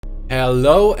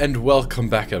Hello and welcome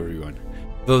back, everyone.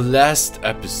 The last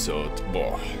episode.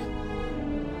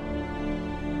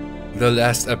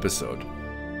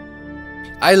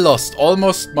 I lost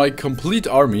almost my complete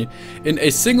army in a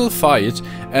single fight,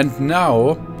 and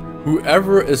now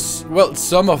whoever is... well,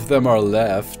 some of them are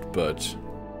left, but...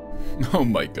 oh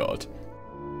my god.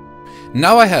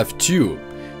 Now I have two.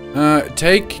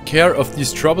 Take care of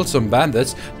these troublesome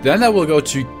bandits, then I will go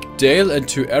to Dale and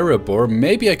to Erebor.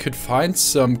 Maybe I could find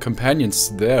some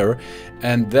companions there,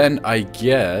 and then I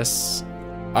guess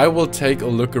I will take a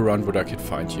look around what I could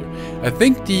find here. I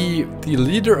think the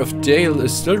leader of Dale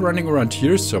is still running around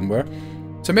here somewhere,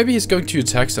 so maybe he's going to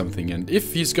attack something, and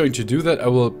if he's going to do that, I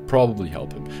will probably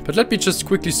help him. But let me just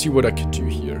quickly see what I can do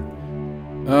here.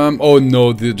 Oh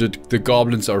no, the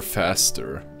goblins are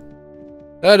faster.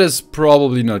 That is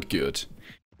probably not good.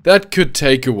 That could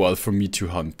take a while for me to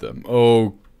hunt them.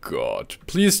 Oh god,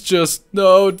 please just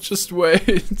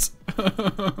wait.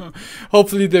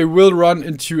 Hopefully they will run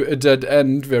into a dead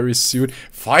end very soon.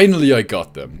 Finally I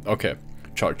got them. Okay,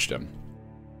 charge them.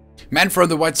 Men from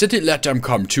the White City, let them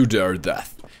come to their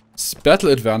death.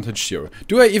 Battle advantage 0.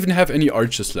 Do I even have any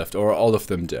archers left, or are all of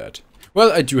them dead?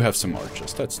 Well, I do have some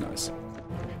archers, that's nice.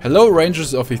 Hello,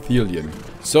 Rangers of Ethelian.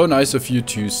 So nice of you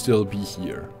to still be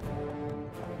here.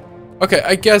 Okay,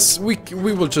 I guess we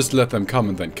will just let them come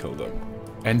and then kill them.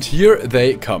 And here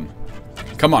they come.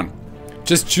 Come on.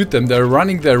 Just shoot them. They're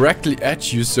running directly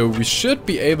at you, so we should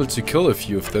be able to kill a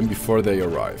few of them before they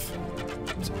arrive.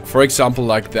 For example,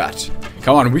 like that.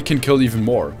 Come on, we can kill even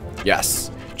more. Yes.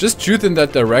 Just shoot in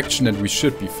that direction and we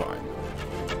should be fine.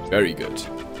 Very good.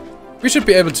 We should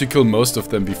be able to kill most of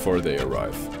them before they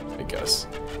arrive, I guess.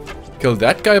 Kill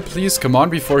that guy, please. Come on,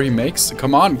 before he makes...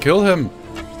 come on, kill him.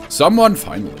 Someone,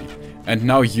 finally. And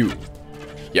now you.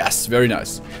 Yes, very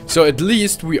nice. So at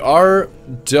least we are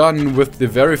done with the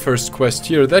very first quest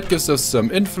here. That gives us some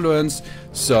influence,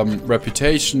 some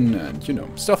reputation, and, you know,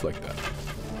 stuff like that.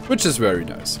 Which is very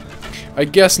nice. I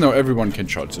guess now everyone can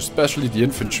charge, especially the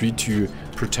infantry, to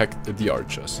protect the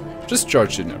archers. Just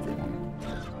charge in, everyone.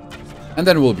 And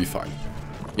then we'll be fine.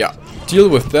 Yeah, deal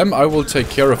with them. I will take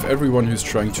care of everyone who's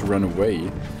trying to run away,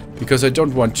 because I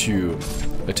don't want to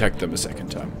attack them a second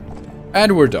time.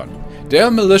 And we're done.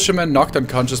 Dale militiaman knocked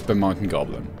unconscious by mountain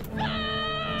goblin.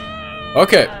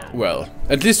 Okay, well,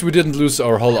 at least we didn't lose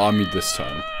our whole army this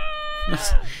time.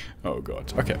 Oh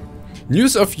god, okay.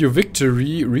 News of your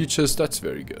victory reaches, that's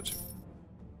very good.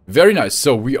 Very nice,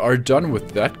 so we are done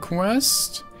with that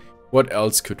quest. What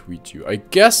else could we do? I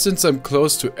guess since I'm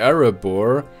close to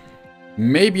Erebor,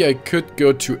 maybe I could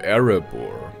go to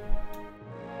Erebor.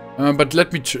 But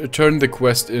let me turn the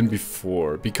quest in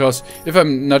before, because if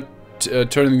I'm not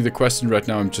turning the quest in right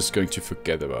now, I'm just going to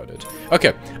forget about it.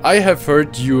 Okay, I have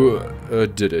heard you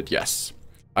did it. Yes,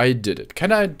 I did it.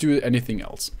 Can I do anything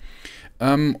else?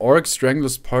 Orc,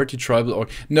 Strangler's Party, Tribal Orc.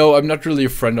 No, I'm not really a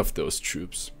friend of those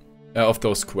troops. Of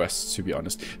those quests, to be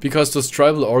honest. Because those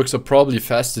Tribal Orcs are probably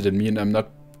faster than me, and I'm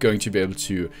not going to be able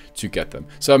to get them.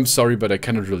 So I'm sorry, but I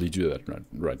cannot really do that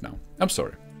right now. I'm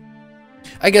sorry.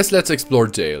 I guess let's explore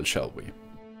Dale, shall we?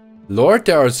 Lord,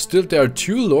 there are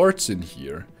two lords in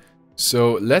here.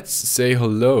 So let's say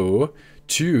hello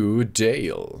to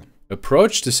Dale.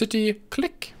 Approach the city,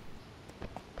 click.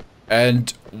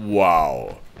 And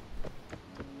wow.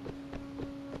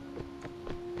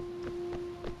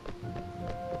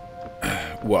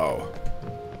 Wow.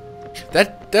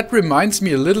 That reminds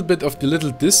me a little bit of the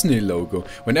little Disney logo.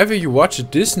 Whenever you watch a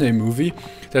Disney movie,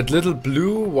 that little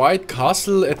blue-white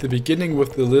castle at the beginning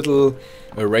with the little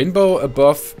rainbow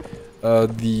above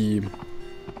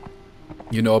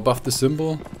you know, above the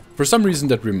symbol. For some reason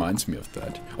that reminds me of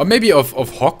that. Or maybe of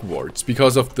Hogwarts,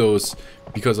 because of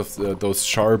those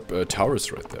sharp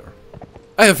towers right there.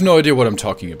 I have no idea what I'm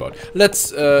talking about.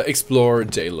 Let's explore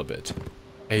Dale a bit.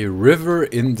 A river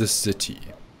in the city.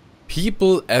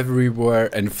 People everywhere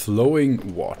and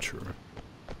flowing water.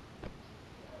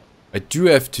 I do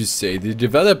have to say, the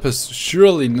developers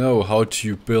surely know how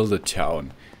to build a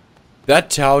town. That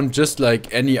town, just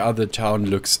like any other town,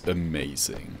 looks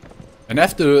amazing. And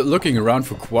after looking around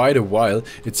for quite a while,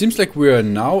 it seems like we are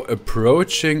now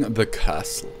approaching the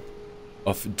castle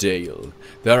of Dale.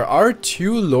 There are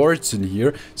two lords in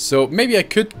here, so maybe I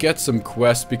could get some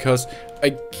quests, because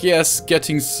I guess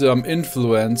getting some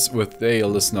influence with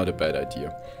Dale is not a bad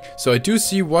idea. So I do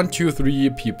see 1, 2,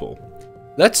 3 people.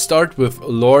 Let's start with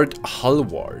Lord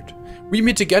Halward. We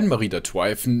meet again, Marida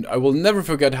Twyfe, and I will never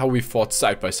forget how we fought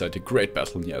side by side a great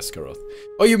battle near Askaroth.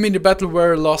 Oh, you mean the battle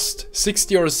where I lost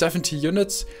 60 or 70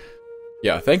 units?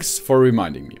 Yeah, thanks for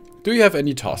reminding me. Do you have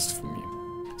any tasks for me?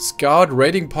 Scout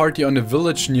raiding party on a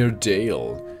village near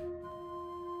Dale.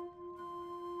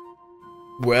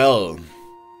 Well,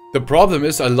 the problem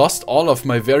is I lost all of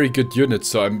my very good units,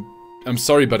 so I'm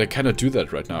sorry, but I cannot do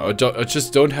that right now. I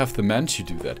just don't have the men to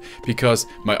do that, because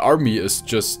my army is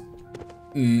just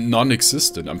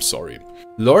non-existent. I'm sorry.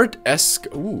 Lord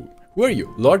Ooh, who are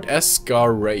you? Lord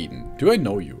Escarrain. Do I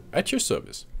know you? At your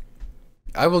service.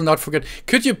 I will not forget.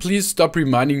 Could you please stop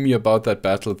reminding me about that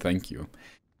battle? Thank you.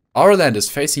 Our land is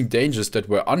facing dangers that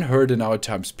were unheard in our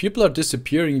times. People are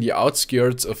disappearing in the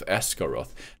outskirts of Askaroth.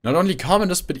 Not only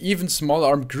commoners, but even small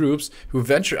armed groups who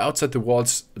venture outside the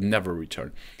walls never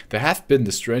return. There have been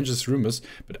the strangest rumors,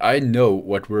 but I know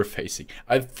what we're facing.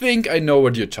 I think I know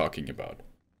what you're talking about.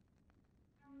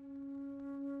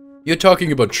 You're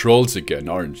talking about trolls again,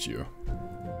 aren't you?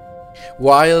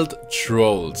 Wild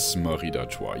trolls, Marie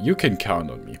d'Artois. You can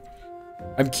count on me.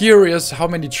 I'm curious how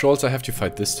many trolls I have to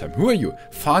fight this time. Who are you?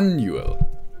 Fanuel.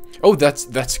 Oh,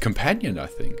 that's a companion, I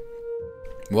think.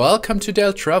 Welcome to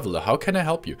Dale Traveler. How can I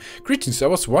help you? Greetings. I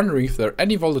was wondering if there are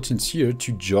any volunteers here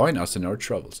to join us in our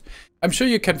travels. I'm sure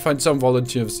you can find some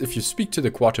volunteers if you speak to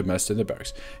the quartermaster in the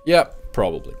barracks. Yeah,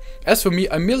 probably. As for me,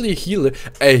 I'm merely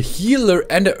a healer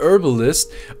and a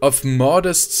herbalist of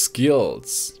modest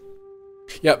skills.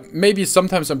 Yeah, maybe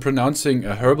sometimes I'm pronouncing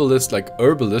a herbalist like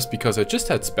herbalist because I just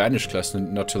had Spanish class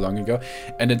not too long ago,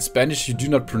 and in Spanish you do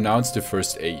not pronounce the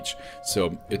first H,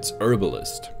 so it's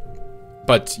herbalist.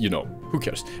 But, you know, who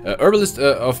cares? Herbalist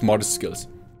of modest skills.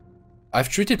 I've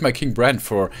treated my King Brand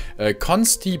for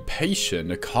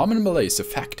constipation, a common malaise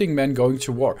affecting men going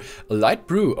to war. A light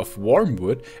brew of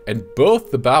wormwood, and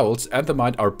both the bowels and the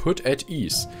mind are put at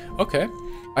ease. Okay.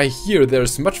 I hear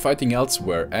there's much fighting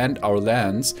elsewhere, and our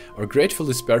lands are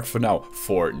gratefully spared for now.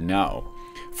 For now.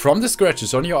 From the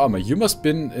scratches on your armor, you must have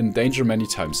been in danger many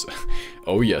times.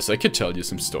 Oh yes, I could tell you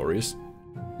some stories.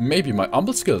 Maybe my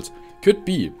humble skills could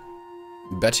be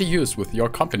better used with your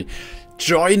company.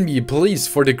 Join me, please,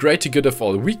 for the greater good of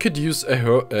all. We could use a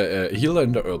healer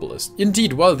and a herbalist.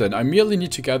 Indeed, well then, I merely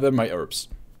need to gather my herbs.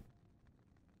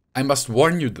 I must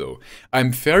warn you though,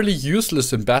 I'm fairly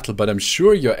useless in battle, but I'm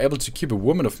sure you're able to keep a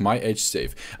woman of my age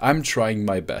safe. I'm trying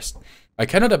my best. I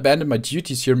cannot abandon my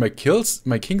duties here. My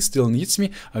king still needs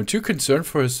me. I'm too concerned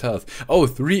for his health. Oh,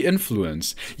 3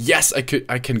 influence. Yes, I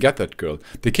can get that girl.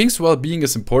 The king's well-being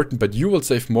is important, but you will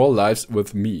save more lives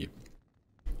with me.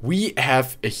 We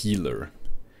have a healer.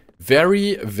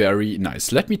 Very, very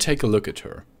nice. Let me take a look at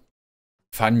her.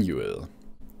 Fanuel.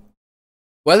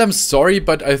 Well, I'm sorry,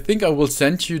 but I think I will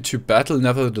send you to battle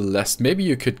nevertheless. Maybe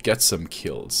you could get some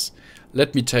kills.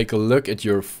 Let me take a look at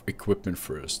your equipment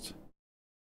first.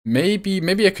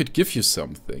 Maybe I could give you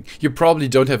something. You probably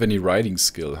don't have any riding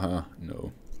skill, huh?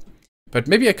 No. But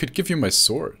maybe I could give you my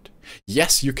sword.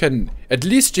 Yes, you can. At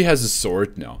least she has a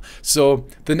sword now. So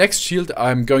the next shield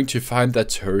I'm going to find,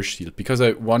 that's her shield. Because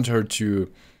I want her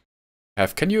to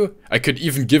have... Can you? I could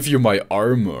even give you my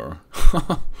armor.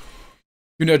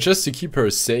 You know, just to keep her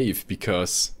safe,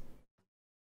 because...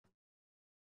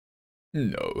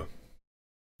 No.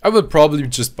 I will probably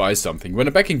just buy something. When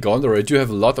I'm back in Gondor, I do have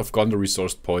a lot of Gondor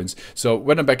resource points. So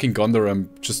when I'm back in Gondor,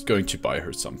 I'm just going to buy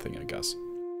her something, I guess.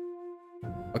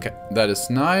 Okay, that is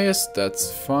nice.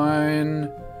 That's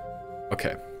fine.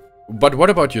 Okay. But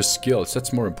what about your skills?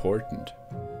 That's more important.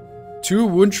 2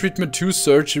 wound treatment, 2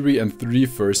 surgery, and 3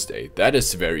 first aid. That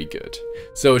is very good.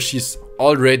 So she's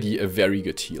already a very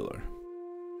good healer.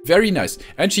 Very nice.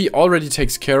 And she already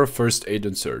takes care of first aid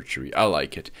and surgery. I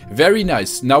like it. Very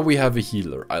nice. Now we have a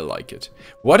healer. I like it.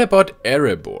 What about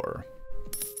Erebor?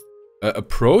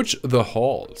 Approach the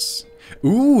halls.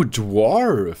 Ooh,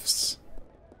 dwarves.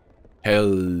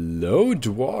 Hello,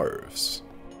 dwarves.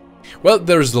 Well,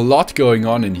 there's a lot going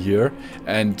on in here.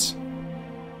 And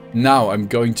now I'm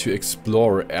going to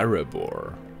explore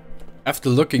Erebor. After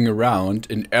looking around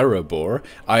in Erebor,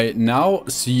 I now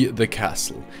see the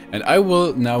castle. And I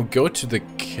will now go to the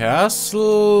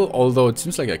castle, although it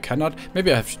seems like I cannot.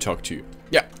 Maybe I have to talk to you.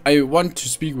 Yeah, I want to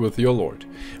speak with your lord.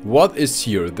 What is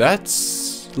here? That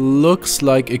looks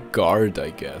like a guard,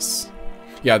 I guess.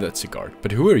 Yeah, that's a guard.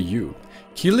 But who are you?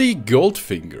 Kili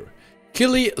Goldfinger.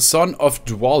 Kili, son of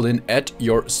Dwalin, at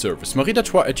your service. Marie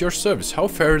d'Artois at your service. How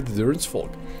fare the Durin's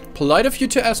folk? Polite of you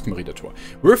to ask, Marie d'Artois.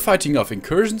 We're fighting off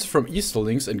incursions from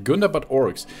Easterlings and Gundabad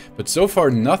orcs, but so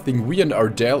far nothing we and our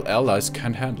Dale allies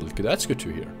can handle. That's good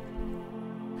to hear.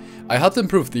 I helped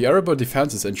improve the Erebor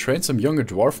defenses and train some younger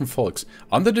dwarven folks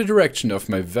under the direction of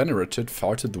my venerated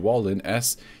Father Dwalin,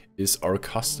 as is our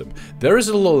custom. There is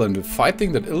a lull in the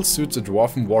fighting that ill suits a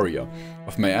dwarven warrior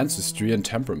of my ancestry and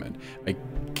temperament. I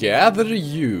gather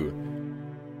you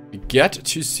get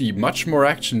to see much more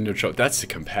action in your show. That's a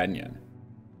companion.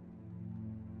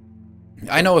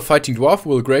 I know a fighting dwarf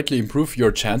will greatly improve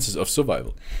your chances of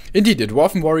survival. Indeed, a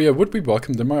dwarven warrior would be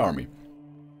welcomed in my army.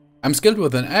 I'm skilled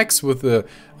with an axe, with the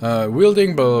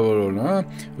wielding, blah, blah, blah,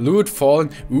 blah. Loot, fallen.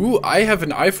 Ooh, I have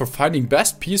an eye for finding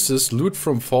best pieces, loot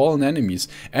from fallen enemies.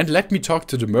 And let me talk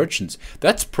to the merchants.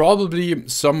 That's probably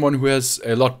someone who has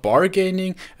a lot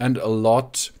bargaining and a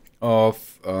lot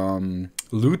of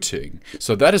looting.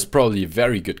 So that is probably a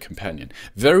very good companion.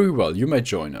 Very well, you may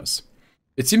join us.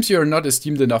 It seems you are not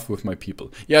esteemed enough with my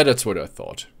people. Yeah, that's what I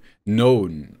thought.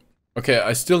 Known. Okay,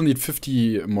 I still need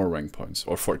 50 more rank points,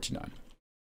 or 49.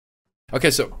 Okay,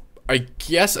 so I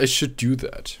guess I should do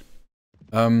that.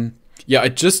 Yeah, I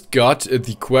just got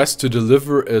the quest to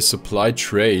deliver a supply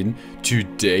train to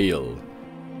Dale.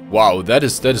 Wow, that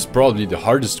is probably the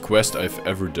hardest quest I've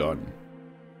ever done.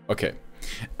 Okay.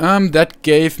 That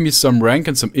gave me some rank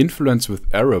and some influence with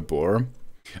Erebor.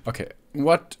 Okay,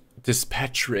 what?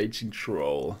 Dispatch Raging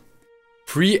Troll.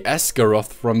 Free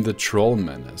Esgaroth from the Troll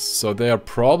Menace. So they are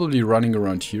probably running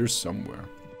around here somewhere.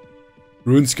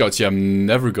 Rune Scouts, yeah, I'm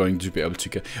never going to be able to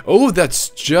get... Oh, that's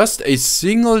just a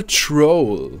single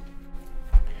troll.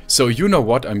 So you know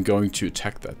what? I'm going to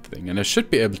attack that thing. And I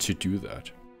should be able to do that.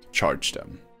 Charge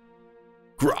them.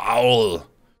 Growl!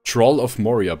 Troll of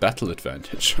Moria, battle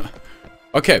advantage.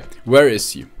 Okay, where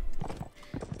is he?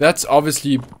 That's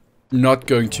obviously not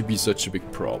going to be such a big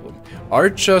problem.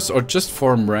 Archers, or just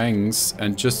form ranks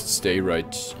and just stay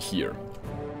right here.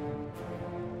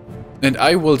 And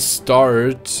I will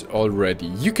start already.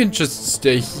 You can just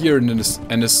stay here and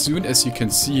as soon as you can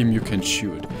see him, you can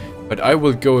shoot. But I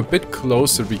will go a bit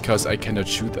closer because I cannot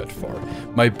shoot that far.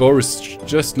 My bow is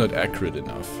just not accurate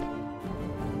enough.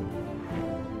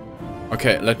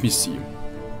 Okay, let me see.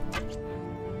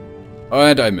 Oh,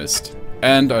 and I missed.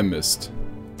 And I missed.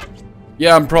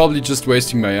 Yeah, I'm probably just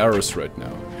wasting my arrows right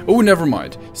now. Oh, never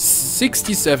mind.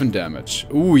 67 damage.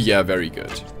 Oh, yeah, very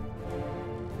good.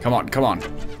 Come on, come on.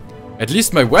 At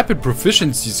least my weapon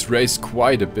proficiencies raise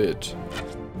quite a bit.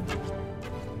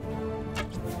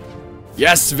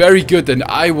 Yes, very good. And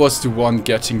I was the one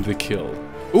getting the kill.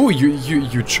 Oh,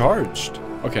 you charged.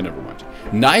 Okay, never mind.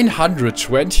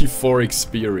 924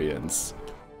 experience.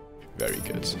 Very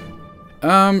good.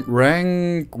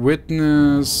 Rank,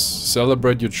 witness,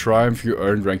 celebrate your triumph, you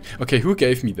earned rank. Okay, who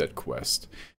gave me that quest?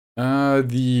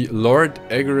 The Lord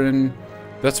Egrin.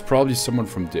 That's probably someone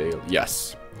from Dale.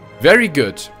 Yes. Very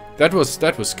good. That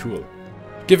was cool.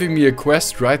 Giving me a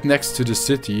quest right next to the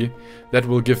city that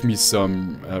will give me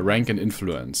some rank and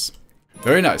influence.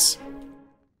 Very nice.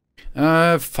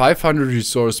 500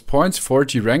 resource points,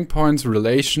 40 rank points,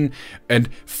 relation, and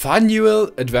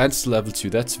Fanuel advanced level 2.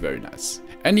 That's very nice.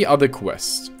 Any other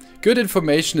quests? Good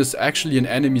information is actually an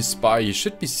enemy spy. He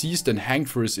should be seized and hanged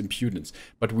for his impudence.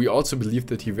 But we also believe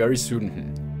that he very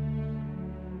soon...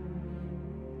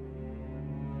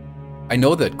 I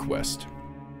know that quest.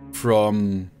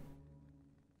 From...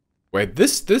 Wait,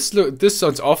 this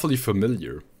sounds awfully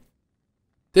familiar.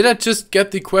 Did I just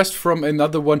get the quest from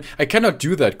another one? I cannot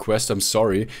do that quest, I'm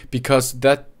sorry, because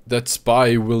that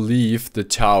spy will leave the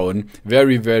town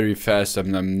very, very fast,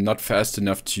 and I'm not fast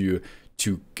enough to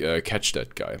catch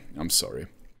that guy. I'm sorry.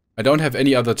 I don't have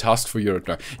any other task for you right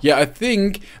now. Yeah, I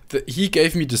think that he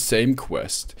gave me the same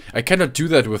quest. I cannot do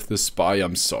that with the spy,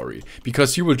 I'm sorry.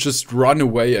 Because he will just run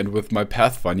away, and with my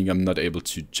pathfinding I'm not able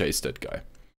to chase that guy.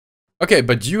 Okay,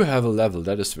 but you have a level,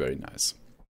 that is very nice.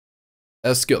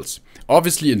 Skills.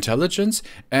 Obviously intelligence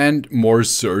and more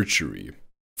surgery.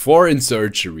 4 in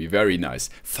surgery, very nice.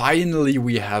 Finally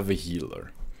we have a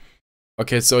healer.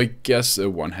 Okay, so I guess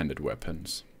one-handed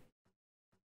weapons.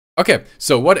 Okay,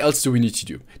 so what else do we need to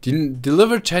do?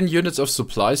 Deliver 10 units of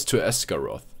supplies to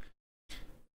Esgaroth.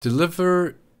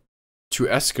 Deliver to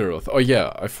Esgaroth. Oh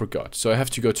yeah, I forgot. So I have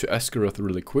to go to Esgaroth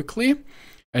really quickly.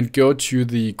 And go to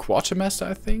the quartermaster,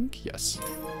 I think? Yes.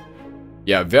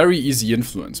 Yeah, very easy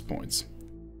influence points.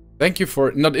 Thank you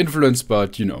for, not influence,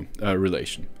 but, you know,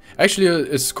 relation. Actually,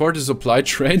 escort a supply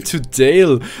train to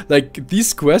Dale. Like,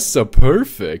 these quests are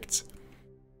perfect.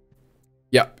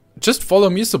 Yeah, just follow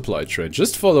me, supply train.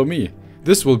 Just follow me.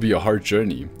 This will be a hard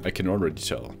journey, I can already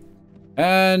tell.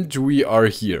 And we are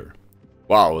here.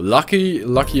 Wow, lucky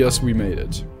us we made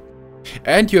it.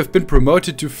 And you have been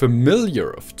promoted to Familiar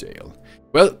of Dale.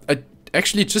 Well, I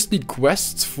actually just need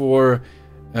quests for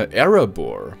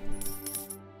Erebor.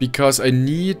 Because I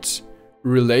need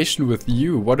relation with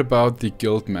you. What about the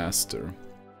Guildmaster?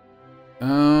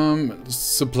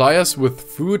 Supply us with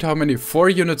food. How many? 4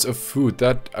 units of food.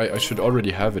 That I should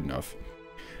already have enough.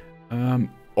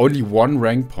 Only 1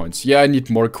 rank points. Yeah, I need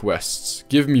more quests.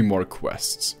 Give me more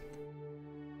quests.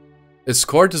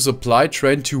 Escort a supply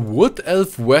train to Wood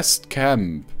Elf West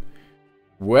Camp.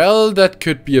 Well, that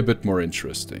could be a bit more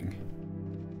interesting.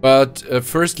 But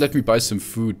first let me buy some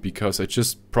food, because I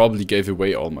just probably gave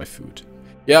away all my food.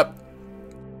 Yep.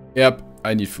 Yep,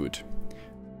 I need food.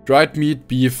 Dried meat,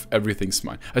 beef, everything's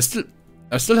mine. I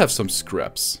still have some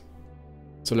scraps.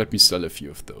 So let me sell a few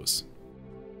of those.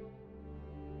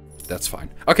 That's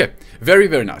fine. Okay, very,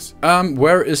 very nice.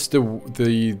 Where is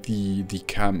the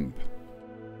camp?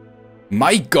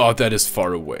 My god, that is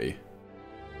far away.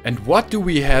 And what do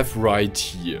we have right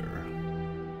here?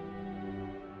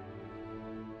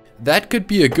 That could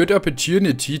be a good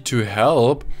opportunity to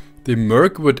help the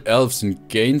Mirkwood elves and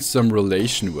gain some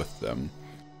relation with them.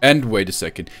 And wait a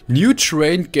second. New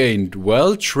terrain gained.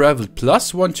 Well traveled.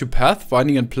 +1 to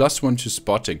pathfinding and +1 to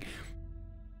spotting.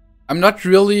 I'm not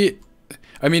really...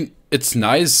 I mean, it's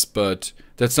nice, but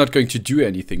that's not going to do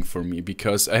anything for me,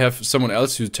 because I have someone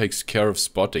else who takes care of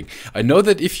spotting. I know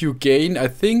that if you gain, I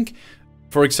think,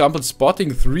 for example,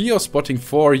 spotting 3 or spotting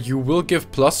 4, you will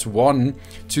give +1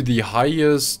 to the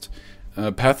highest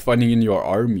pathfinding in your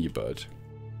army, but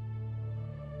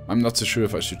I'm not so sure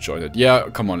if I should join it. Yeah,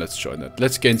 come on, let's join it.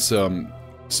 Let's gain some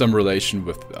relation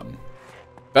with them.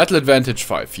 Battle advantage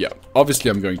 5, yeah.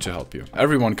 Obviously, I'm going to help you.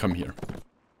 Everyone come here.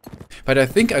 But I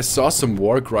think I saw some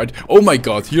warg right. Oh my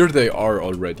god, here they are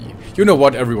already. You know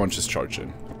what? Everyone just charge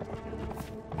in.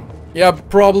 Yeah,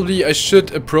 probably I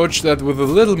should approach that with a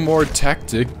little more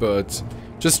tactic, but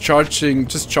just charging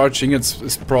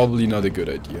is probably not a good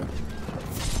idea.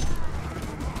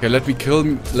 Okay, let me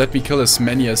kill as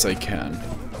many as I can.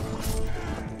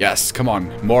 Yes, come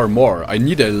on, more. I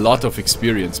need a lot of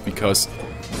experience, because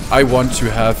I want to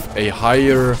have a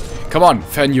higher... Come on,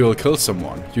 Fan, you'll kill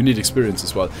someone. You need experience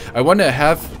as well. I want to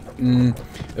have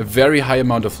a very high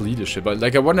amount of leadership.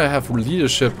 Like, I want to have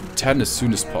leadership 10 as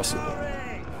soon as possible.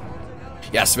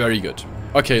 Yes, very good.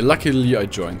 Okay, luckily I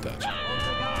joined that.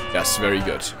 Yes, very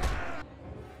good.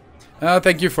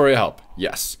 Thank you for your help.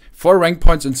 Yes. 4 rank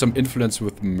points and some influence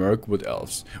with Mirkwood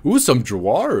elves. Ooh, some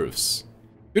dwarves.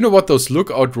 You know what, those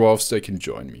lookout dwarves, they can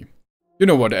join me. You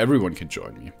know what, everyone can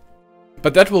join me.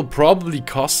 But that will probably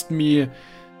cost me...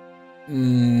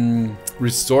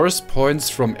 resource points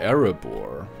from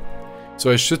Erebor.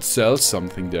 So I should sell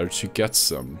something there to get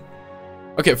some.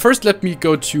 Okay, first let me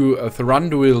go to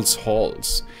Thranduil's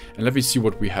halls. And let me see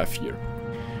what we have here.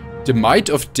 The might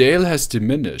of Dale has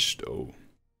diminished. Oh.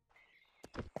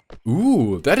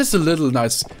 Ooh, that is a little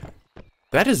nice...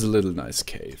 That is a little nice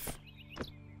cave.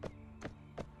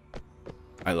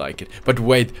 I like it. But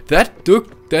wait, that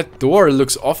door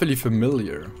looks awfully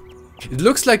familiar. It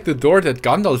looks like the door that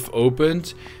Gandalf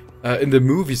opened in the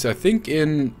movies. I think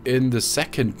in the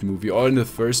second movie or in the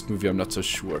first movie, I'm not so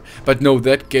sure. But no,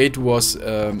 that gate was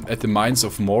at the mines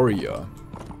of Moria.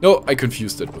 No, I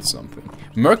confused it with something.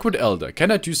 Mirkwood Elder,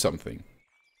 can I do something?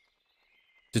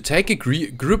 To take a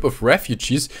group of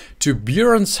refugees to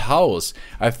Bjorn's house.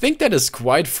 I think that is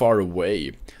quite far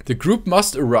away. The group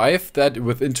must arrive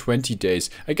within 20 days.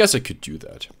 I guess I could do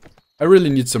that. I really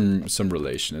need some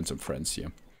relation and some friends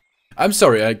here. I'm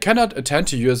sorry, I cannot attend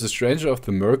to you as a stranger of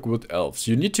the Mirkwood elves.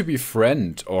 You need to be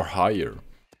friend or higher.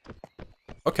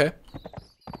 Okay.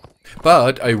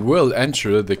 But I will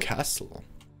enter the castle.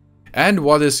 And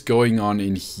what is going on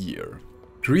in here?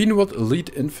 Greenwood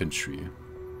Elite Infantry.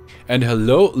 And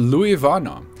hello,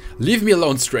 Luivana. Leave me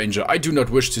alone, stranger. I do not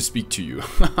wish to speak to you.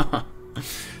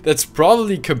 That's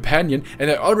probably companion, and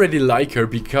I already like her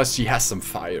because she has some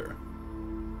fire.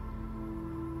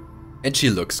 And she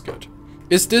looks good.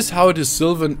 Is this how the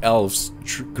Sylvan elves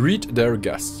greet their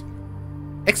guests?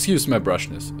 Excuse my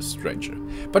brushness, stranger,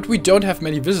 but we don't have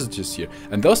many visitors here,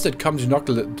 and those that come do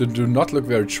not look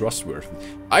very trustworthy.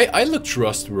 I look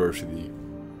trustworthy.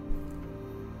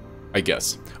 I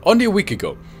guess. Only a week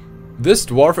ago, this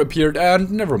dwarf appeared and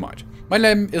never mind. My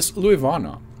name is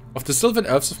Luivana, of the Sylvan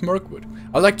Elves of Mirkwood.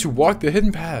 I like to walk the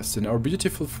hidden paths in our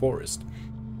beautiful forest.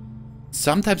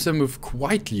 Sometimes I move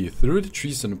quietly through the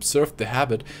trees and observe the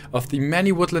habit of the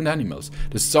many woodland animals.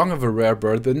 The song of a rare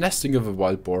bird, the nesting of a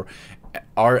wild boar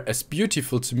are as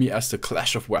beautiful to me as the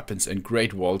clash of weapons and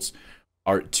great walls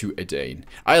are to a Dane.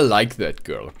 I like that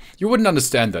girl. You wouldn't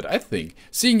understand that, I think,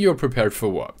 seeing you're prepared for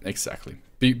war. Exactly.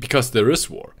 Because there is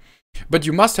war. But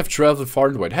you must have traveled far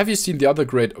and wide. Have you seen the other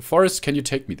great forests? Can you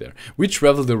take me there? We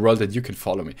travel the world and you can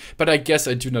follow me. But I guess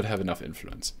I do not have enough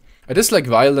influence. I dislike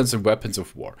violence and weapons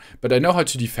of war, but I know how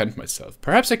to defend myself.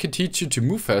 Perhaps I can teach you to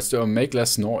move faster or make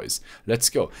less noise. Let's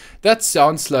go. That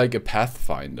sounds like a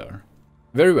pathfinder.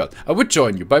 Very well. I would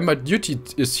join you, but my duty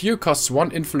is here costs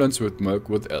 1 influence with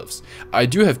Mirkwood elves. I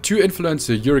do have 2 influence,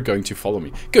 so you're going to follow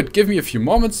me. Good, give me a few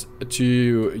moments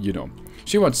to, you know.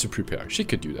 She wants to prepare. She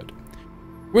could do that.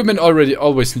 Women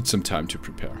always need some time to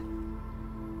prepare.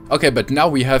 Okay, but now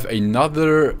we have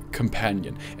another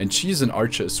companion, and she's an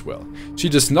archer as well. She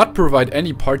does not provide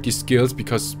any party skills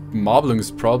because Moblung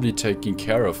is probably taking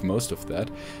care of most of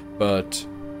that, but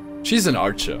she's an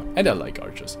archer, and I like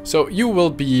archers. So you're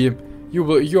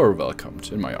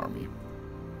welcomed in my army.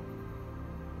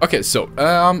 Okay, so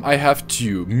I have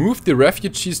to move the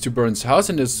refugees to Burns' house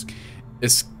and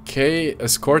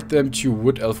escort them to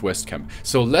Wood Elf West Camp.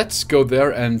 So let's go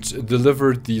there and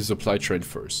deliver the supply train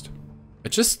first. I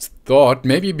just thought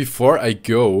maybe before I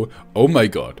go, oh my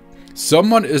god,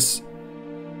 someone is...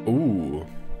 Ooh.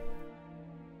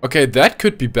 Okay, that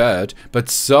could be bad,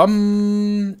 but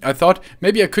I thought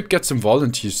maybe I could get some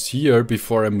volunteers here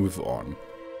before I move on.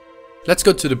 Let's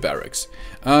go to the barracks.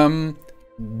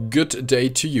 Good day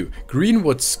to you.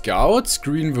 Greenwood Scouts,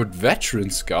 Greenwood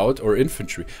Veteran Scout or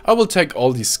Infantry. I will take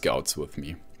all these scouts with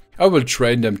me. I will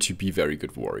train them to be very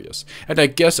good warriors. And I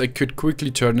guess I could quickly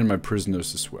turn in my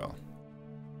prisoners as well.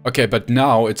 Okay, but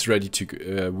now it's ready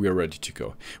to we are ready to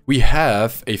go. We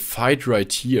have a fight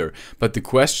right here, but the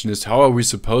question is, how are we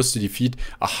supposed to defeat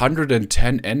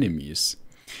 110 enemies?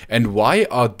 And why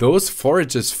are those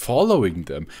foragers following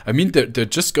them? I mean, they're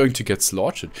just going to get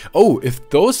slaughtered. Oh, if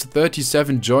those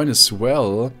 37 join as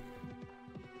well,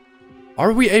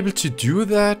 are we able to do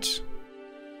that?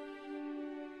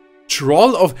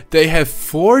 They have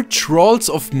 4 Trolls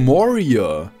of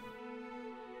Moria.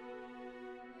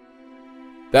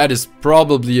 That is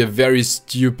probably a very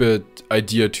stupid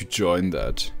idea to join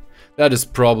that. That is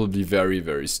probably very,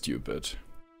 very stupid.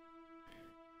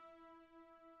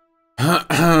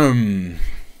 You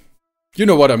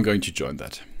know what, I'm going to join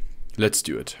that. Let's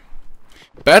do it.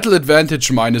 Battle advantage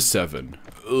 -7.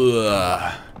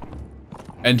 Ugh.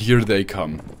 And here they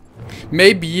come.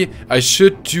 Maybe I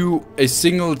should do a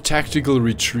single tactical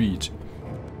retreat.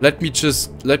 Let me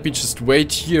just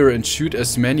wait here and shoot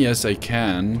as many as I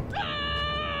can.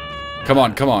 Come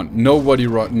on, come on. Nobody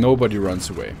runs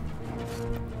away.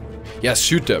 Yes,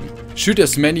 shoot them. Shoot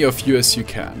as many of you as you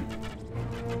can.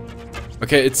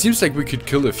 Okay, it seems like we could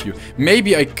kill a few.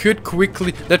 Maybe I could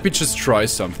quickly... Let me just try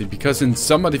something. Because in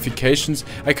some modifications,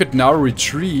 I could now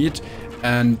retreat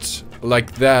and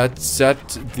like that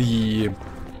set the...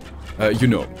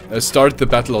 start the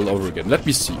battle all over again. Let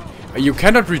me see. You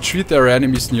cannot retreat, there are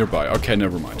enemies nearby. Okay,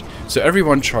 never mind. So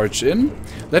everyone charge in.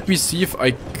 Let me see if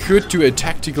I could do a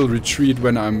tactical retreat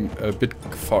when I'm a bit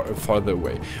farther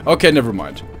away. Okay, never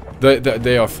mind.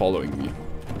 They are following me.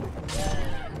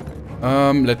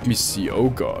 Let me see. Oh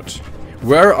god.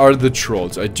 Where are the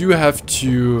trolls? I do have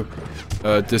to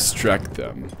distract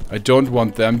them. I don't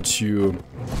want them to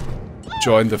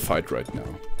join the fight right now.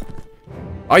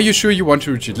 Are you sure you want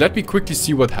to retreat? Let me quickly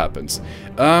see what happens.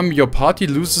 Your party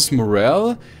loses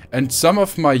morale and some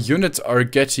of my units are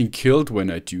getting killed when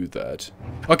I do that.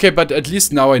 Okay, but at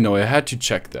least now I know. I had to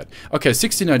check that. Okay,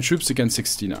 69 troops against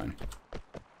 69.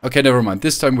 Okay, never mind.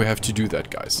 This time we have to do that,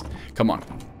 guys. Come on.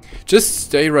 Just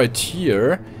stay right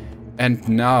here. And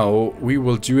now we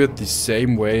will do it the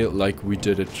same way like we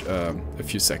did it a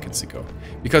few seconds ago.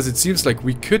 Because it seems like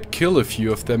we could kill a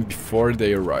few of them before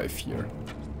they arrive here.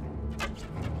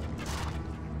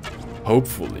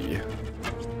 Hopefully.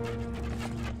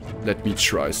 Let me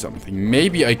try something.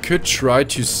 Maybe I could try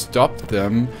to stop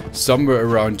them somewhere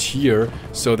around here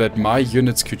so that my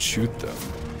units could shoot them.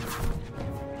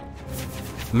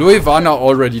 Luivana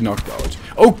already knocked out.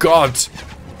 Oh god!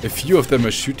 A few of them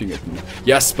are shooting at me.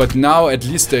 Yes, but now at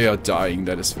least they are dying.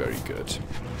 That is very good.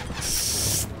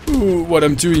 Ooh, what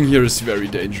I'm doing here is very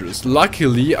dangerous.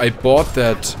 Luckily, I bought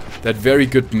that very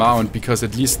good mount because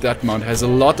at least that mount has a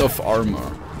lot of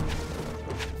armor.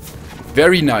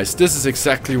 Very nice. This is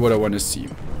exactly what I want to see.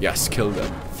 Yes, kill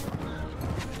them.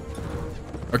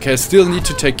 Okay, I still need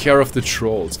to take care of the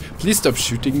trolls. Please stop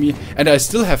shooting me. And I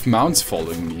still have mounts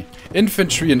following me.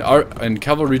 Infantry and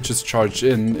cavalry just charge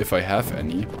in, if I have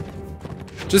any.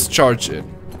 Just charge in.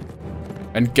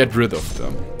 And get rid of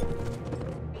them.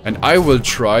 And I will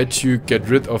try to get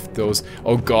rid of those.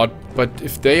 Oh god, but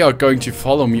if they are going to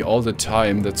follow me all the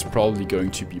time, that's probably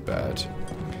going to be bad.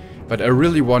 But I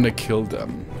really want to kill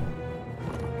them.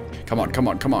 Come on, come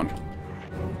on, come on.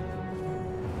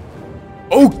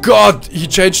 Oh god! He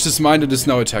changed his mind and is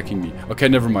now attacking me. Okay,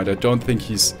 never mind. I don't think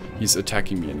he's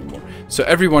attacking me anymore. So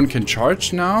everyone can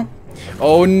charge now.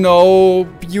 Oh no!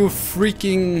 You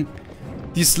freaking...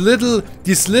 These little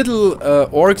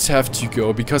orcs have to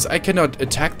go because I cannot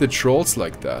attack the trolls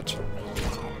like that.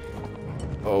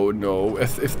 Oh no.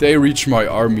 If they reach my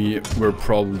army, we're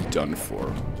probably done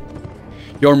for.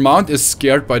 Your mount is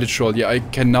scared by the troll. Yeah, I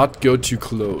cannot go too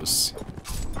close.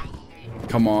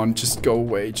 Come on, just go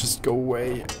away. Just go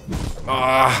away.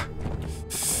 Ah.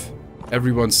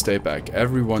 Everyone stay back.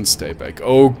 Everyone stay back.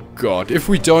 Oh god. If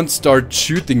we don't start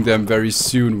shooting them very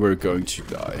soon, we're going to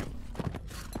die.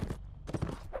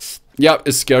 Yeah,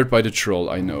 is scared by the troll,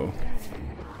 I know.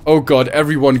 Oh god,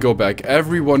 everyone go back.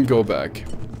 Everyone go back.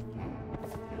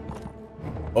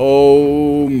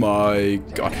 Oh my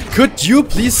god. Could you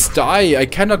please die? I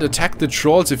cannot attack the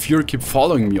trolls if you keep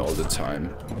following me all the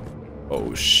time.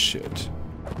 Oh shit.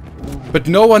 But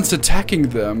no one's attacking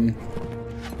them.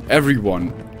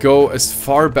 Everyone, go as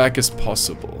far back as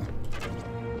possible.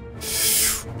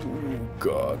 Oh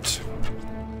god.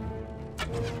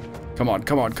 Come on,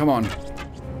 come on, come on.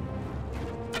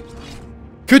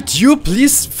 Could you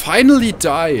please finally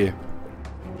die?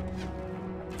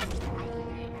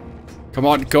 Come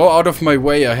on, go out of my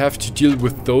way. I have to deal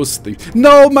with those things.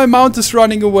 No, my mount is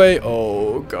running away.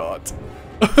 Oh god.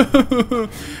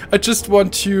 I just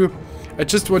want to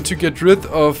get rid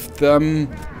of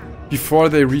them before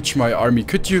they reach my army.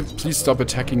 Could you please stop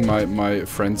attacking my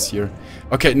friends here?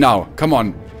 Okay, now, come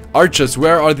on. Archers,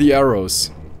 where are the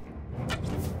arrows?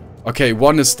 Okay,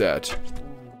 one is dead.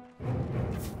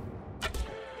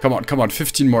 Come on, come on,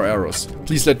 15 more arrows.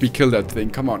 Please let me kill that thing.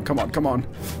 Come on, come on, come on.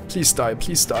 Please die,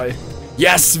 please die.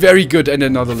 Yes, very good, and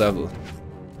another level.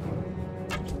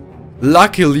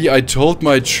 Luckily, I told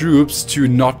my troops to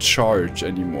not charge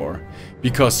anymore.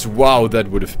 Because, wow, that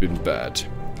would have been bad.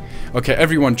 Okay,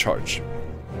 everyone charge.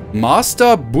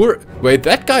 Master Wait,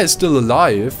 that guy is still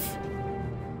alive.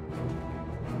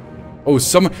 Oh,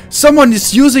 someone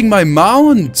is using my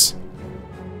mount.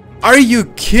 Are you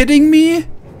kidding me?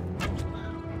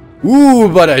 Ooh,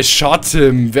 but I shot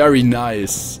him. Very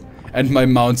nice. And my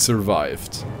mount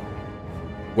survived.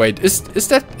 Wait, is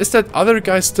that other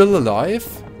guy still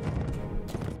alive?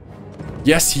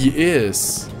 Yes, he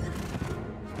is.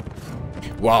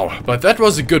 Wow, but that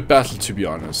was a good battle, to be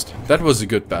honest. That was a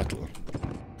good battle.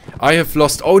 I have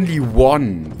lost only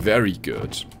one. Very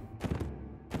good.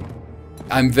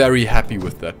 I'm very happy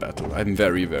with that battle. I'm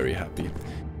very, very happy.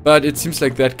 But it seems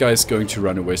like that guy is going to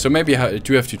run away. So maybe I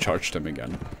do have to charge them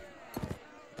again.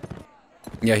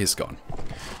 Yeah, he's gone.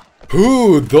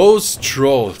 Ooh, those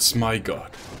trolls. My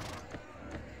god.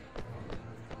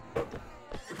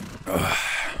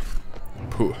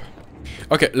 Pooh.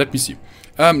 Okay, let me see.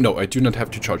 No, I do not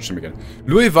have to charge them again.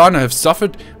 Louis Varner have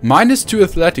suffered -2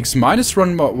 athletics,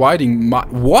 -1 widing.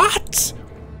 What?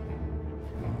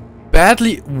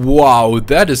 Badly? Wow,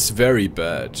 that is very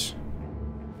bad.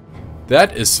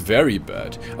 That is very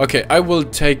bad. Okay, I will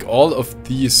take all of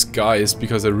these guys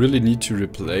because I really need to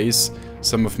replace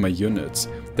some of my units.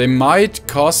 They might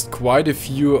cost quite a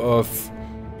few of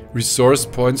resource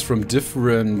points from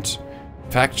different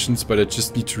factions, but I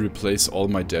just need to replace all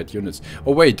my dead units.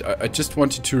 Oh wait, I just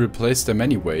wanted to replace them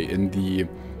anyway in the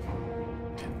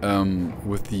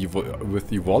with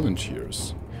the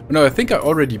volunteers. No, I think I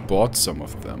already bought some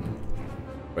of them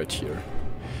right here.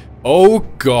 Oh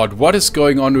god, what is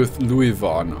going on with Louis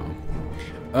Varner?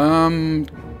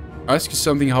 Ask you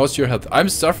something, how's your health? I'm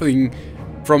suffering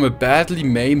from a badly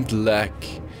maimed leg.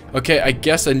 Okay, I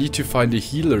guess I need to find a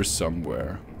healer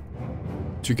somewhere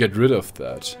to get rid of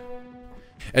that.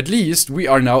 At least we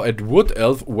are now at Wood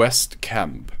Elf West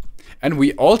Camp. And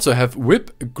we also have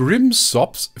Whip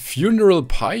Grimsop's Funeral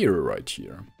Pyre right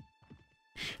here.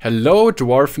 Hello,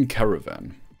 Dwarven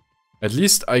Caravan. At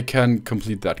least I can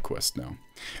complete that quest now.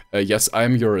 Yes, I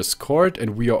am your escort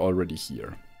and we are already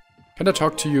here. Can I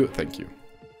talk to you? Thank you.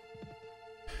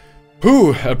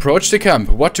 Whew, approach the camp.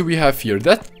 What do we have here?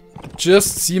 That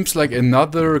just seems like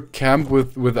another camp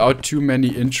without too many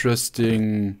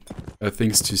interesting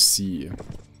things to see.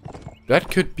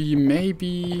 That could be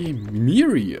maybe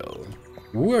Muriel.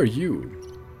 Who are you?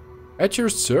 At your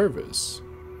service.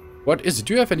 What is it?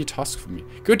 Do you have any tasks for me?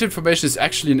 Good information is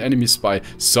actually an enemy spy.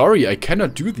 Sorry, I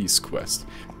cannot do these quests.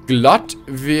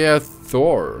 Glutver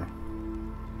Thor.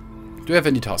 Do you have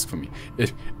any task for me?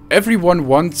 Everyone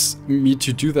wants me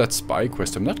to do that spy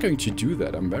quest. I'm not going to do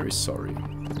that. I'm very sorry.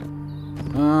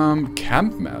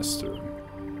 Campmaster.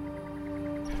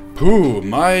 Pooh,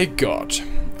 my god.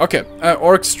 Okay,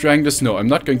 Orc Stranglers. No, I'm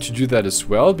not going to do that as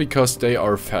well because they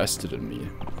are faster than me.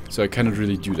 So I cannot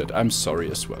really do that. I'm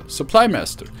sorry as well. Supply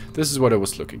Master. This is what I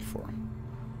was looking for.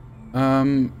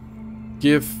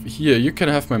 Here, you can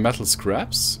have my metal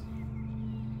scraps.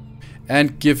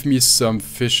 And give me some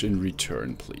fish in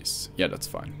return, please. Yeah, that's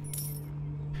fine.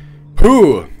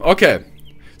 Pooh! Okay.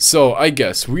 So, I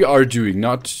guess we are doing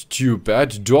not too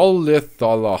bad.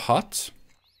 Dolithala Hut.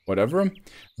 Whatever.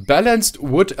 Balanced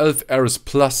Wood Elf Arrows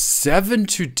 +7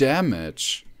 to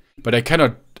damage. But I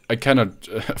cannot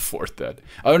afford that.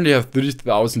 I only have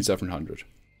 3,700.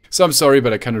 So I'm sorry,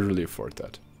 but I cannot really afford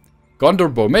that.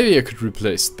 Gondor bow. Maybe I could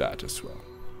replace that as well.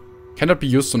 Cannot be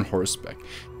used on horseback.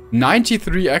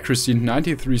 93 accuracy and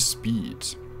 93 speed.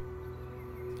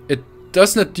 It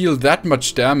does not deal that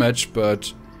much damage,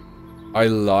 but I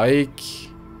like...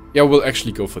 Yeah, we'll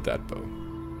actually go for that bow.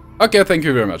 Okay, thank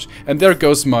you very much. And there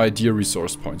goes my dear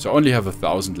resource points. I only have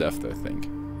 1,000 left, I think.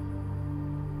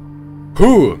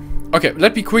 Whew. Okay,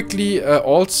 let me quickly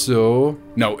also...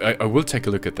 No, I will take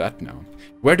a look at that now.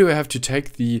 Where do I have to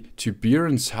take the to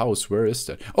Biron's house? Where is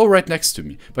that? Oh, right next to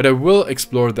me. But I will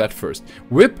explore that first.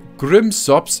 Whip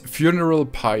Grimsop's funeral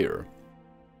pyre.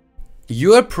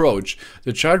 You approach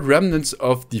the charred remnants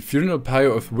of the funeral pyre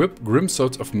of Whip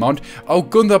Grimsop's of Mount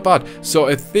Augundabad. So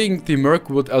I think the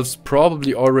Mirkwood elves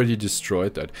probably already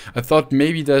destroyed that. I thought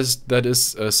maybe that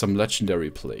is some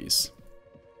legendary place.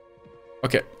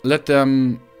 Okay, let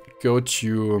them... go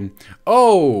to...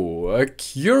 Oh, a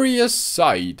curious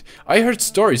sight. I heard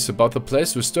stories about the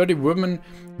place where sturdy woodmen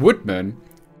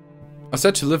are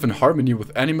said to live in harmony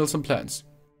with animals and plants.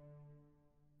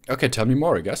 Okay, tell me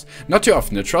more, I guess. Not too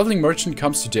often. A traveling merchant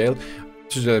comes to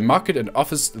the market and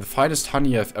offers the finest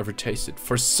honey I've ever tasted.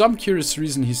 For some curious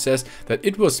reason, he says that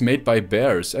it was made by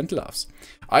bears and laughs.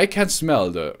 I can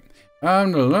smell the...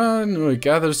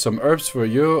 gather some herbs for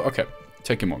you. Okay,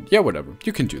 take a moment. Yeah, whatever.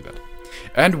 You can do that.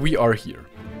 And we are here.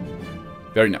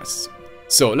 Very nice.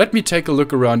 So, let me take a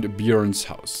look around Bjorn's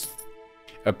house.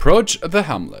 Approach the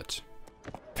hamlet.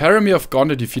 Faramir of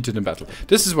Gondor defeated in battle.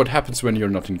 This is what happens when you're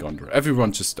not in Gondor.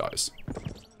 Everyone just dies.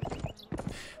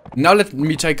 Now let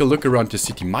me take a look around the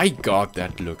city. My god,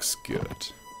 that looks good.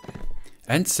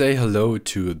 And say hello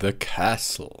to the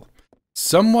castle.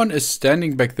 Someone is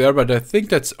standing back there, but I think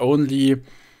that's only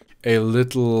a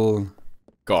little...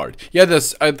 guard. Yeah,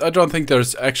 I don't think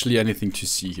there's actually anything to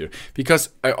see here. Because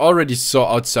I already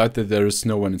saw outside that there is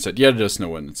no one inside. Yeah, there's no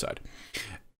one inside.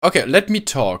 Okay, let me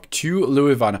talk to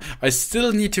Luivana. I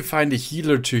still need to find a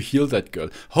healer to heal that girl.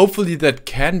 Hopefully that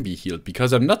can be healed.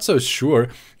 Because I'm not so sure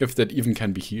if that even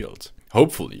can be healed.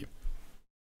 Hopefully.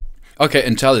 Okay,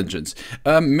 intelligence.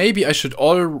 Maybe I should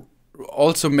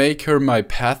also make her my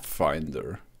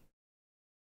pathfinder.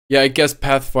 Yeah, I guess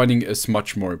pathfinding is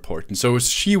much more important. So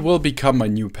she will become my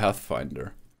new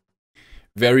pathfinder.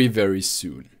 Very, very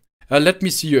soon. Let me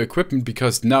see your equipment,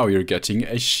 because now you're getting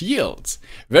a shield.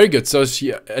 Very good. So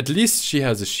at least she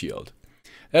has a shield.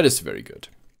 That is very good.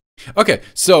 Okay,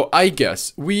 so I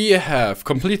guess we have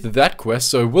completed that quest.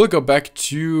 So we'll go back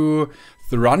to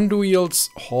Thranduil's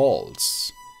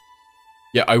halls.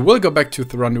 Yeah, I will go back to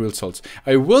Thranduil's halls.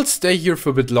 I will stay here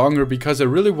for a bit longer because I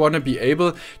really want to be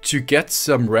able to get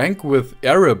some rank with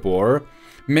Erebor.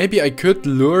 Maybe I could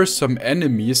lure some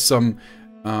enemies, some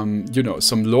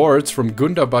lords from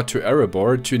Gundabad to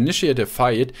Erebor to initiate a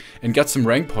fight and get some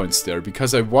rank points there,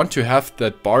 because I want to have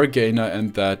that bargainer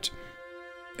and that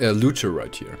looter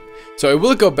right here. So I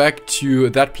will go back to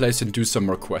that place and do some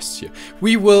more quests here.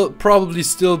 We will probably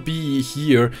still be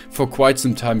here for quite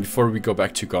some time before we go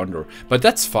back to Gondor. But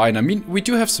that's fine. I mean, we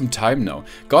do have some time now.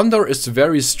 Gondor is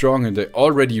very strong and they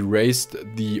already raised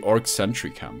the Orc sentry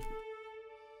camp.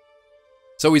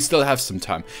 So we still have some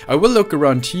time. I will look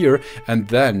around here and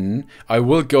then I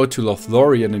will go to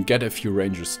Lothlorien and get a few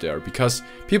rangers there, because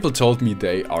people told me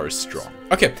they are strong.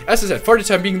 Okay, as I said, for the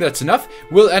time being that's enough.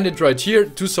 We'll end it right here,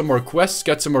 do some more quests,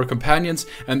 get some more companions,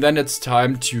 and then it's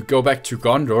time to go back to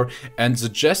Gondor and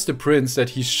suggest the prince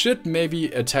that he should maybe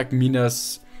attack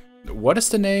Minas... What is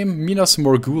the name? Minas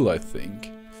Morgul, I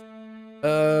think.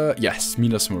 Yes,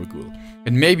 Minas Morgul.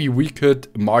 And maybe we could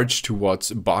march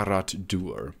towards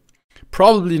Barad-dûr.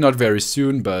 Probably not very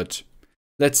soon, but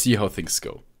let's see how things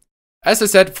go. As I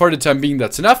said, for the time being,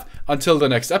 that's enough. Until the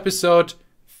next episode,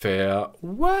 farewell.